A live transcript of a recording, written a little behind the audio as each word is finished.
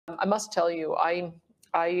I must tell you, I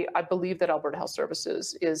believe that Alberta Health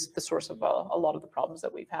Services is the source of a lot of the problems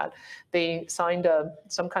that we've had. They signed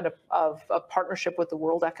some kind of a partnership with the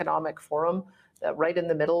World Economic Forum right in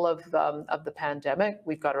the middle of the pandemic.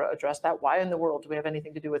 We've got to address that. Why in the world do we have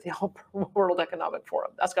anything to do with the World Economic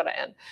Forum? That's got to end.